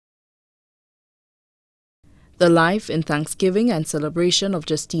The life in thanksgiving and celebration of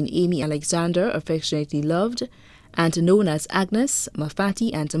Justine Aimee Alexander, affectionately loved and known as Agnes,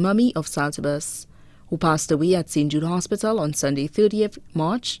 Mafati and Mummy of Saltibus, who passed away at St. Jude Hospital on Sunday 30th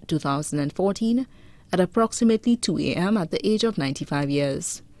March 2014 at approximately 2 a.m. at the age of 95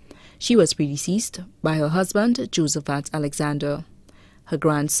 years. She was predeceased by her husband, Josephat Alexander, her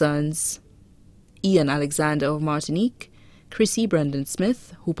grandsons, Ian Alexander of Martinique, Chrissy Brendan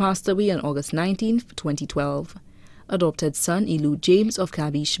Smith, who passed away on August 19, 2012, adopted son Eliud James of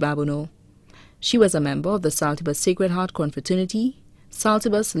Cabiche Babono. She was a member of the Saltibus Sacred Heart Confraternity,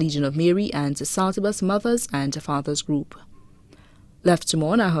 Saltibus Legion of Mary, and Saltibus Mothers and Fathers Group. Left to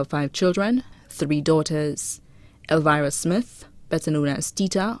mourn are her 5 children, 3 daughters: Elvira Smith, better known as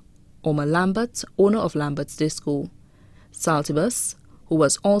Tita, Oma Lambert, owner of Lambert's Disco, Saltibus, who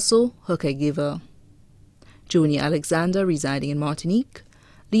was also her caregiver; Joni Alexander, residing in Martinique;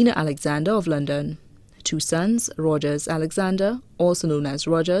 Lena Alexander of London; 2 sons, Rogers Alexander, also known as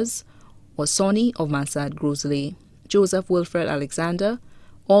Rogers, or Sonny of Massad Grosley; Joseph Wilfred Alexander,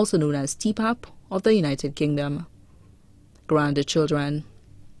 also known as T-Pap, of the United Kingdom. Grandchildren: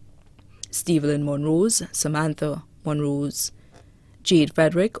 Stevelyn Monrose, Samantha Monrose; Jade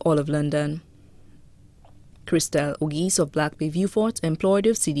Frederick, all of London; Christelle Ogis of Black Bay Viewfort, employed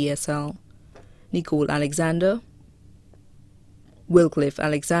of CDSL; Nicole Alexander, Wilcliffe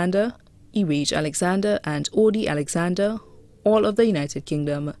Alexander, Erage Alexander, and Odie Alexander, all of the United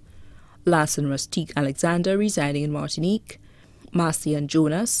Kingdom; Larson Rustique Alexander, residing in Martinique; Marcian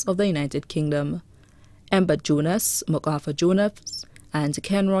Jonas of the United Kingdom; Ember Jonas, MacArthur Jonas, and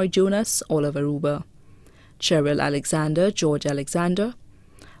Kenroy Jonas, all of Aruba; Cheryl Alexander, George Alexander,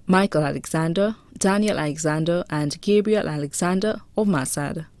 Michael Alexander, Daniel Alexander, and Gabriel Alexander of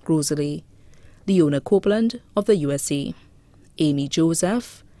Massad Grosley; Leona Copeland of the USA; Amy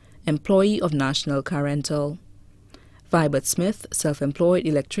Joseph, employee of National Car Rental; Vibert Smith, self-employed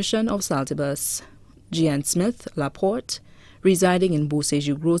electrician of Saltibus; Jean Smith Laporte, residing in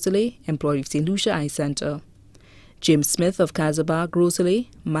Beausejour Grosley, employed of St. Lucia Eye Center; Jim Smith of Casabar Grosley,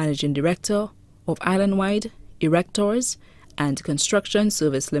 managing director of Islandwide Erectors and Construction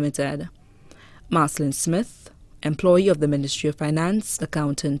Service Limited; Marcelin Smith, employee of the Ministry of Finance,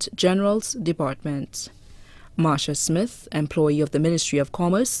 Accountant General's Department; Marsha Smith, employee of the Ministry of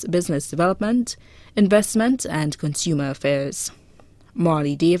Commerce, Business Development, Investment and Consumer Affairs;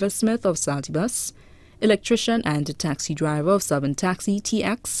 Marley Davis Smith of Saltibus, electrician and taxi driver of Southern Taxi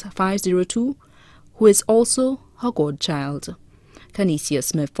TX 502, who is also her godchild; Canicia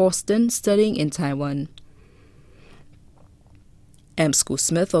Smith Forston, studying in Taiwan; Emsco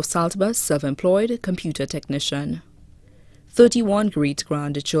Smith of Saltibus, self-employed computer technician; 31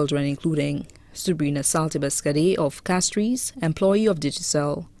 great-grandchildren, including Sabrina Saltibus Cadet of Castries, employee of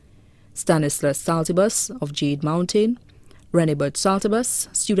Digicel; Stanislas Saltibus of Jade Mountain; Renebert Saltibus,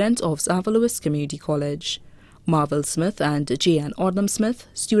 student of Savalowis Community College; Marvel Smith and J.N. Odlum Smith,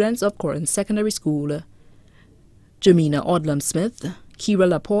 students of Corinth Secondary School; Jamina Odlum Smith, Kira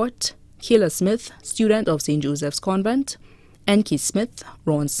Laporte, Kayla Smith, student of St. Joseph's Convent; N.K. Smith,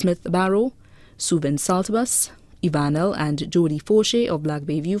 Ron Smith Barrow, Subin Saltibus, Ivanel and Jodie Fauché of Black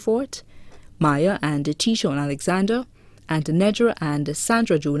Bay Viewfort; Maya and Tishon Alexander, and Nedra and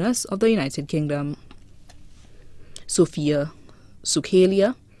Sandra Jonas of the United Kingdom; Sophia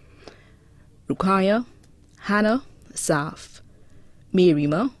Sukhalia, Rukaya, Hannah, Saf,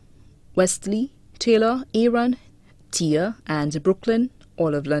 Marima, Wesley, Taylor, Aaron, Tia, and Brooklyn,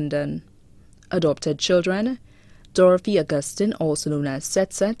 all of London. Adopted children: Dorothy Augustine, also known as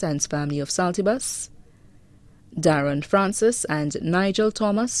Set and family of Saltibus; Darren Francis and Nigel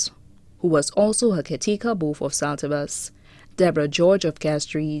Thomas, who was also her caretaker, both of Saltibus; Deborah George of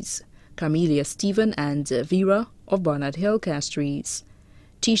Castries; Camelia Stephen and Vera of Barnard Hill, Castries;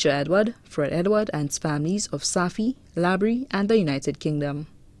 Tisha Edward, Fred Edward, and families of Safi, Labrie, and the United Kingdom.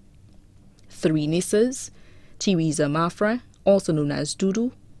 3 nieces: Teresa Mafra, also known as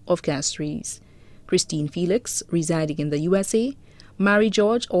Dudu, of Castries; Christine Felix, residing in the USA; Mary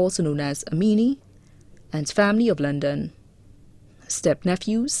George, also known as Amini, and family of London.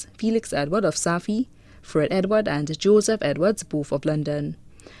 Step-nephews: Felix Edward of Safi, Fred Edward and Joseph Edwards, both of London.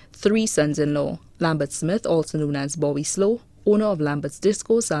 3 sons-in-law: Lambert Smith, also known as Bowie Slow, owner of Lambert's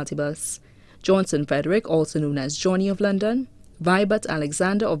Disco, Saltibus; Johnson Frederick, also known as Johnny of London; Vibert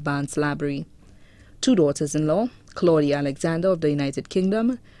Alexander of Barnes Labrie. 2 daughters-in-law: Claudia Alexander of the United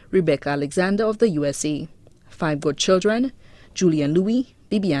Kingdom, Rebecca Alexander of the USA. 5 godchildren: Julian Louis,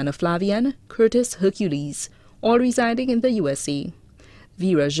 Bibiana Flavian, Curtis Hercules, all residing in the USA.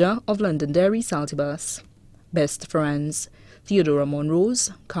 Vera Jean of Londonderry, Saltibus. Best friends: Theodora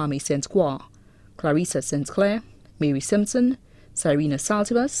Monrose, Carme Saint Croix, Clarissa St. Clair, Mary Simpson, Cyrena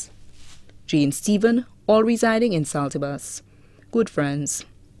Saltibus, Jane Stephen, all residing in Saltibus. Good friends,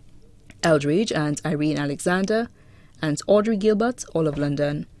 Eldridge and Irene Alexander, and Audrey Gilbert, all of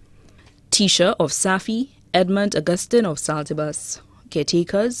London. Tisha of Safi, Edmund Augustine of Saltibus.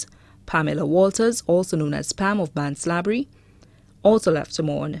 Caretakers, Pamela Walters, also known as Pam of Banslabbery. Also left to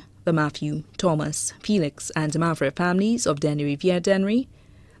mourn, the Matthew, Thomas, Felix, and Mavra families of Denny Riviere Denry,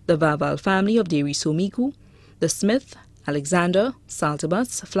 the Vaval family of Deri Somiku, the Smith, Alexander,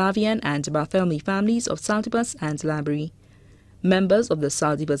 Saltibus, Flavian, and Barthélemy families of Saltibus and Labrie, members of the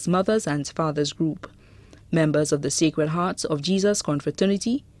Saltibus Mothers and Fathers Group, members of the Sacred Hearts of Jesus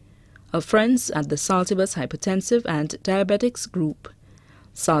Confraternity, of friends at the Saltibus Hypertensive and Diabetics Group,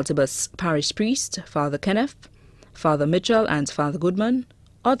 Saltibus Parish Priest, Father Kenneth, Father Mitchell and Father Goodman,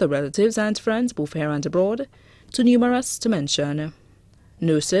 other relatives and friends both here and abroad, too numerous to mention.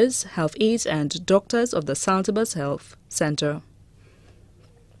 Nurses, health aides, and doctors of the Saltibus Health Center.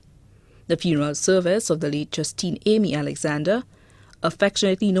 The funeral service of the late Justine Aimee Alexander,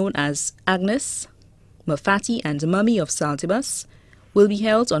 affectionately known as Agnes, Mafati and Mummy of Saltibus, will be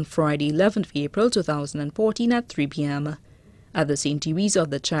held on Friday 11th April 2014 at 3 p.m. at the St. Teresa of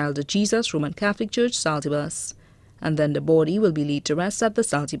the Child of Jesus Roman Catholic Church, Saltibus, and then the body will be laid to rest at the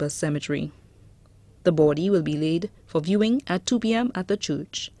Saltibus Cemetery. The body will be laid for viewing at 2 p.m. at the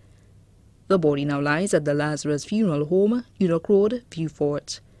church. The body now lies at the Lazarus Funeral Home, Unilock Road, Vieux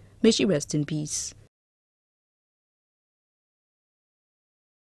Fort. May she rest in peace.